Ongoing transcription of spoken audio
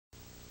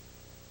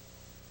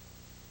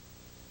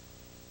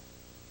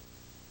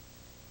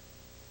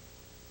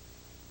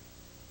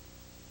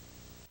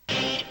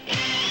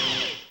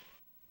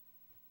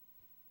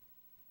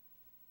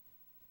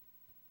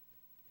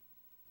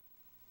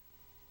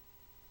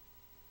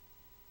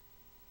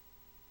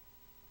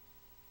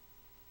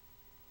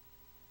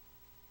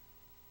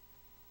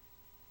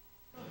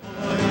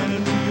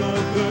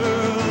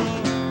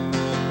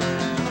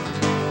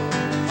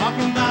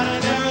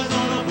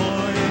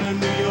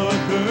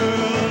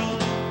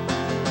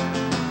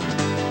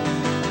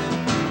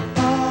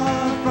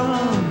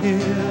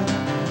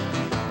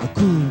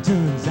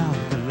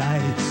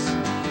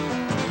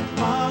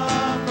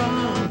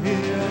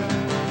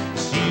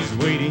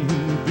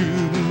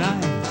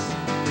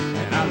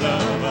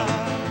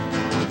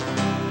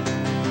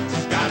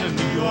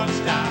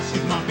style.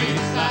 She's my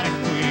Bayside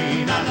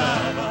queen. I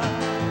love her.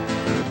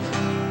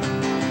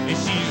 And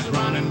she's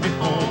running me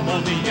home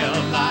on the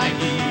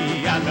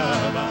L.I.E. I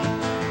love her.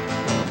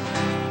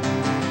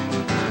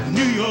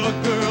 New York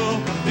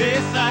girl,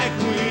 Bayside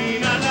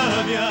queen. I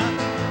love ya.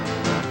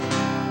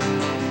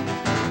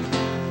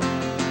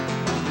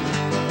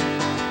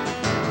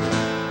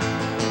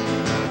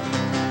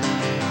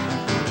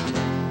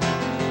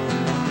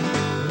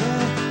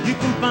 You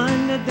can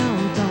find her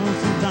downtown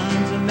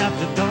sometimes and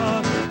after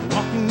dark,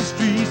 walking the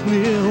streets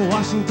near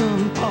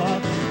Washington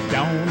Park,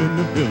 down in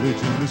the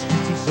village in the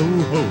streets of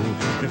Soho,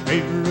 the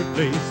favorite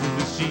places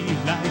that she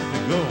likes to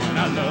go, and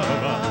I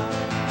love her.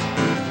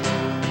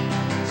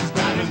 She's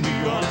got a New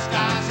York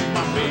style, she's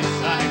my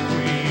Bayside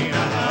queen,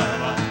 I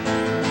love her.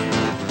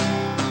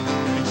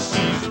 And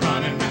she's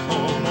running me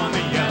home on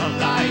the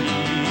L.I.E.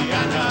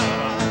 I love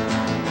her.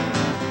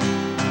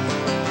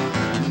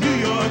 New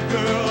York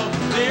girl,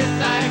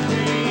 Bayside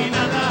queen,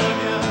 I love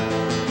ya.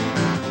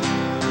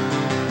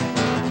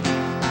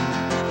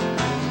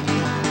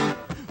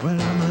 Well,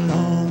 I'm a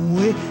long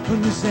way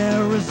from this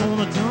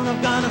Arizona town.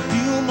 I've got a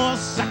few more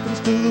seconds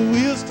till the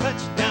wheels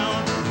touch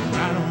down.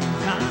 Right on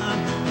time,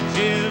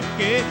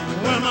 JFK,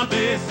 where my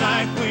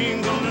Bayside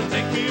queen gonna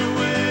take me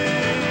away.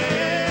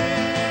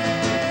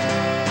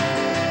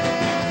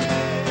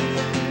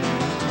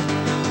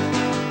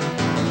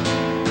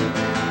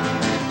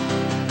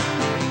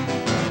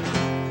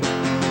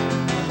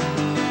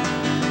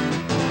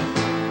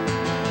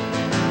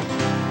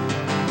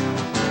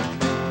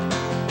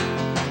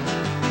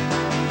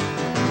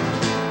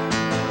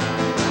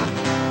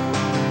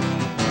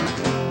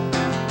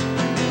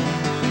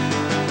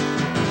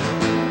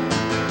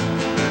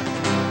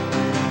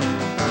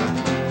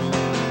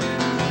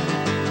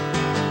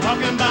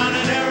 Talking about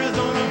an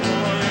Arizona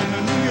boy and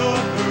a New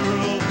York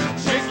girl,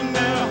 chasing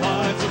their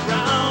hearts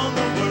around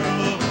the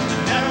world.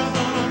 An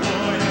Arizona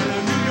boy and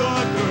a New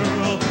York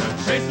girl,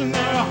 chasing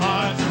their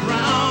hearts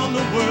around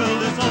the world.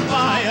 It's on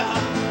fire.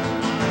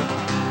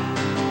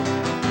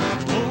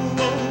 Oh,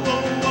 oh,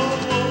 oh,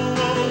 oh,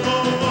 oh, oh,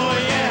 oh, oh,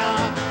 yeah.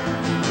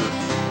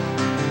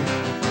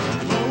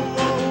 Oh,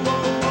 oh, oh,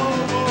 oh,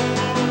 oh,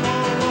 oh,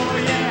 oh, oh,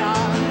 yeah.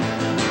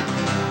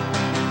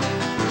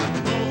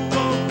 Oh,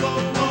 oh,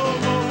 oh,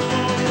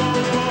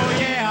 oh, oh,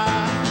 yeah.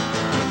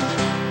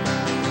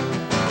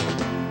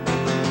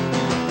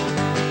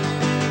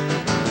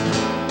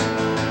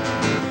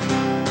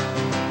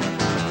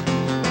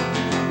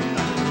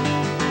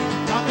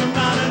 Talking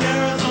about an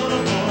Arizona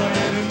boy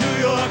and a New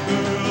York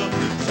girl,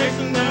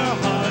 chasing their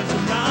hearts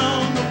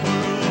around the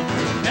world.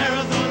 An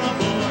Arizona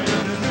boy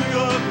and a New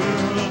York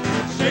girl,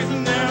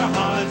 chasing their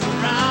hearts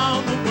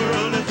around the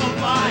world. It's on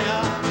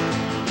fire.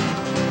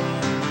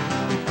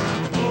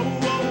 Oh,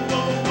 oh,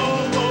 oh,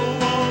 oh,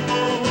 oh, oh,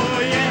 oh, oh,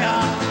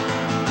 yeah.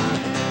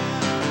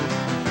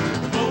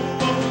 Oh,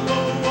 oh,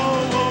 oh,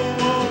 oh,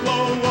 oh, oh,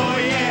 oh, oh,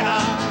 yeah.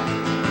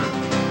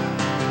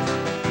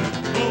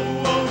 Oh,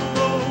 oh,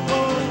 oh,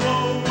 oh,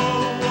 oh,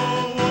 oh,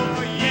 oh,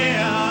 oh,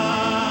 yeah.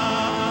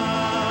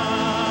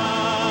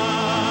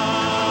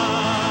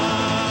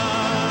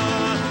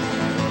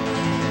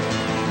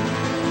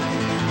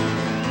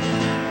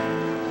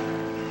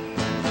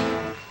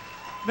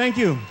 Thank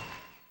you.